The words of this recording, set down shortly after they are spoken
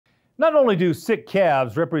Not only do sick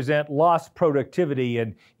calves represent lost productivity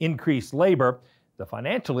and increased labor, the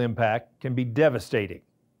financial impact can be devastating.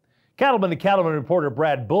 Cattleman reporter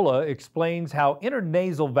Brad Bulla explains how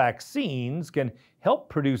intranasal vaccines can help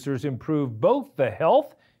producers improve both the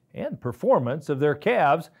health and performance of their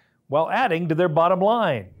calves while adding to their bottom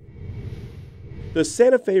line. The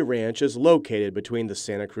Santa Fe Ranch is located between the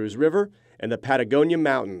Santa Cruz River and the Patagonia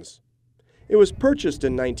Mountains. It was purchased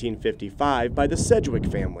in 1955 by the Sedgwick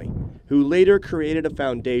family, who later created a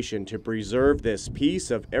foundation to preserve this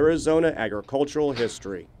piece of Arizona agricultural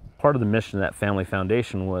history. Part of the mission of that family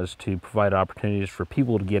foundation was to provide opportunities for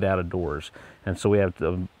people to get out of doors. And so we have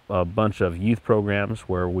a bunch of youth programs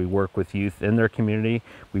where we work with youth in their community.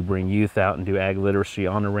 We bring youth out and do ag literacy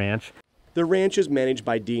on the ranch. The ranch is managed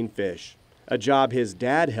by Dean Fish, a job his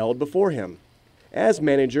dad held before him. As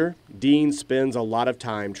manager, Dean spends a lot of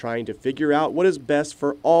time trying to figure out what is best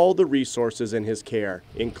for all the resources in his care,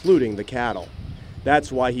 including the cattle.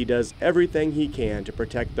 That's why he does everything he can to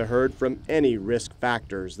protect the herd from any risk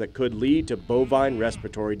factors that could lead to bovine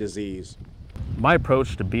respiratory disease. My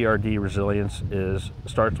approach to BRD resilience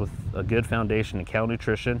starts with a good foundation in cow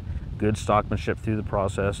nutrition, good stockmanship through the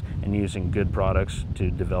process, and using good products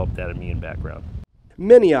to develop that immune background.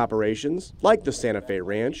 Many operations, like the Santa Fe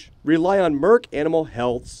Ranch, rely on Merck Animal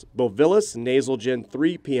Health's Bovillus Nasalgen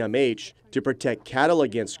 3 PMH to protect cattle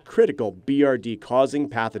against critical BRD-causing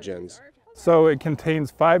pathogens. So it contains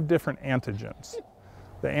 5 different antigens.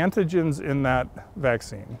 The antigens in that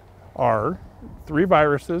vaccine are 3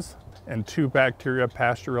 viruses and 2 bacteria,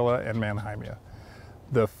 Pasteurella and Mannheimia.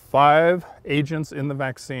 The 5 agents in the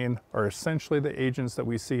vaccine are essentially the agents that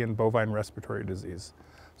we see in bovine respiratory disease.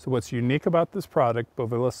 So what's unique about this product,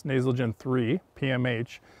 Bovillus Nasalgen 3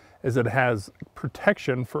 PMH, is it has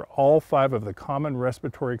protection for all 5 of the common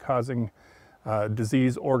respiratory causing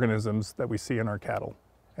disease organisms that we see in our cattle.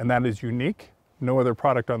 And that is unique. No other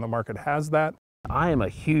product on the market has that. I am a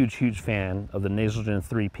huge fan of the Nasalgen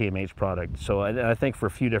 3 PMH product. So I think for a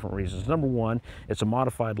few different reasons. Number one, it's a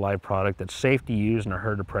modified live product that's safe to use in a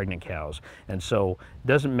herd of pregnant cows. And so it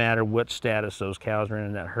doesn't matter what status those cows are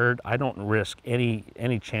in that herd. I don't risk any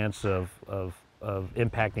chance of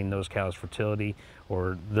impacting those cows' fertility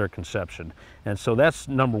or their conception. And so that's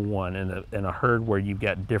number one in a herd where you've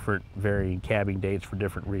got different varying calving dates for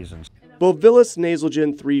different reasons. Bovillus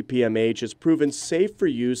Nasalgen 3 PMH is proven safe for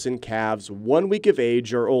use in calves 1 week of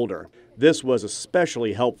age or older. This was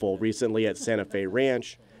especially helpful recently at Santa Fe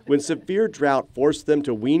Ranch when severe drought forced them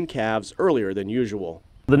to wean calves earlier than usual.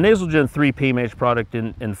 The Nasalgen 3 PMH product,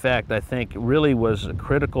 in fact, I think really was a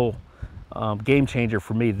critical game changer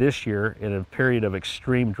for me this year in a period of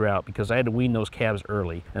extreme drought because I had to wean those calves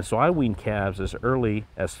early. And so I weaned calves as early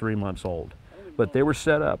as 3 months old. But they were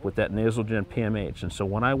set up with that Nasalgen PMH, and so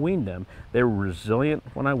when I weaned them, they were resilient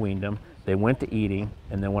when I weaned them. They went to eating,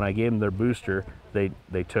 and then when I gave them their booster, they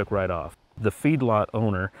took right off. The feedlot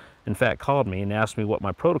owner, in fact, called me and asked me what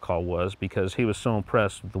my protocol was because he was so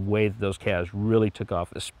impressed with the way that those calves really took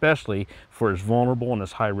off, especially for as vulnerable and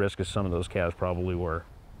as high risk as some of those calves probably were.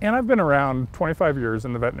 And I've been around 25 years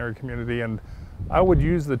in the veterinary community, and I would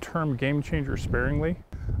use the term game changer sparingly.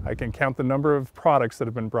 I can count the number of products that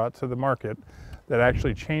have been brought to the market that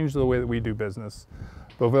actually change the way that we do business.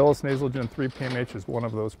 Bovillus Nasalgen 3 PMH is one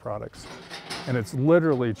of those products. And it's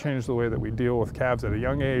literally changed the way that we deal with calves at a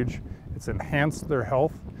young age. It's enhanced their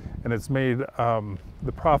health, and it's made the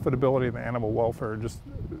profitability and the animal welfare just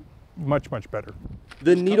much better.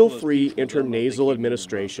 The needle-free intranasal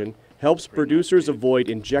administration helps producers avoid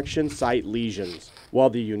injection site lesions, while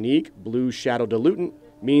the unique blue shadow diluent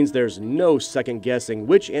means there's no second guessing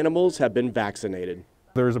which animals have been vaccinated.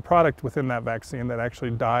 There's a product within that vaccine that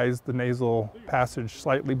actually dyes the nasal passage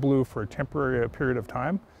slightly blue for a temporary period of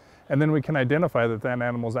time. And then we can identify that that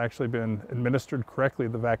animal's actually been administered correctly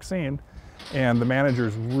the vaccine. And the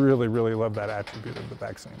managers really love that attribute of the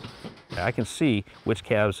vaccine. I can see which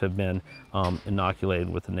calves have been inoculated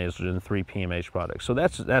with the Nasalgen 3 PMH product. So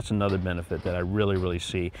that's another benefit that I really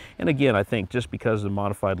see. And again, I think just because of the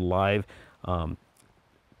modified live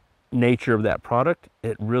nature of that product,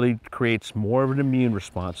 it really creates more of an immune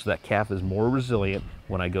response so that calf is more resilient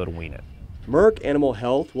when I go to wean it. Merck Animal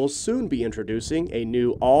Health will soon be introducing a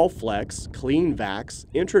new all-flex CleanVax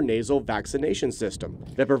intranasal vaccination system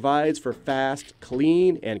that provides for fast,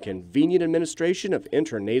 clean, and convenient administration of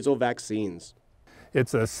intranasal vaccines.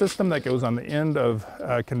 It's a system that goes on the end of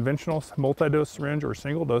a conventional multi-dose syringe or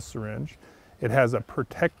single-dose syringe. It has a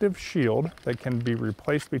protective shield that can be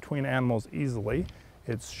replaced between animals easily.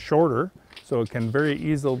 It's shorter, so it can very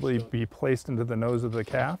easily be placed into the nose of the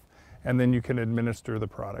calf, and then you can administer the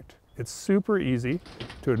product. It's super easy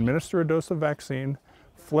to administer a dose of vaccine,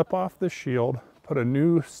 flip off the shield, put a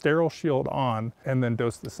new sterile shield on, and then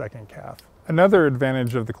dose the second calf. Another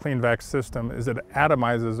advantage of the CleanVac system is it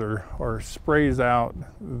atomizes or sprays out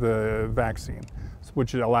the vaccine,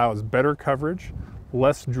 which allows better coverage,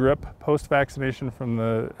 less drip post-vaccination from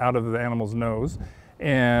out of the animal's nose,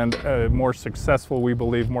 and more successful, we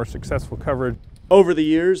believe, more successful coverage. Over the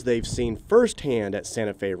years, they've seen firsthand at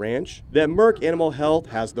Santa Fe Ranch that Merck Animal Health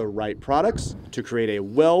has the right products to create a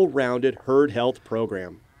well-rounded herd health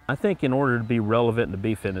program. I think in order to be relevant in the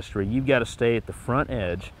beef industry, you've got to stay at the front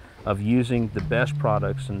edge of using the best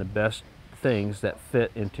products and the best things that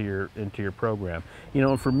fit into your program. You know,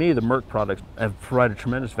 and for me, the Merck products have provided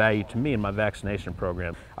tremendous value to me in my vaccination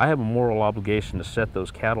program. I have a moral obligation to set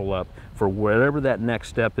those cattle up for whatever that next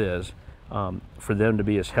step is, for them to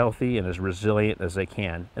be as healthy and as resilient as they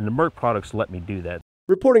can. And the Merck products let me do that.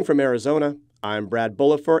 Reporting from Arizona, I'm Brad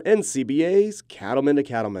Bullock for NCBA's Cattleman to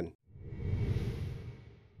Cattleman.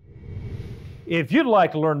 If you'd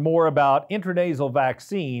like to learn more about intranasal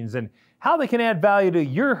vaccines and how they can add value to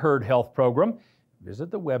your herd health program,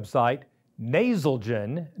 visit the website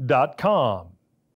nasalgen.com.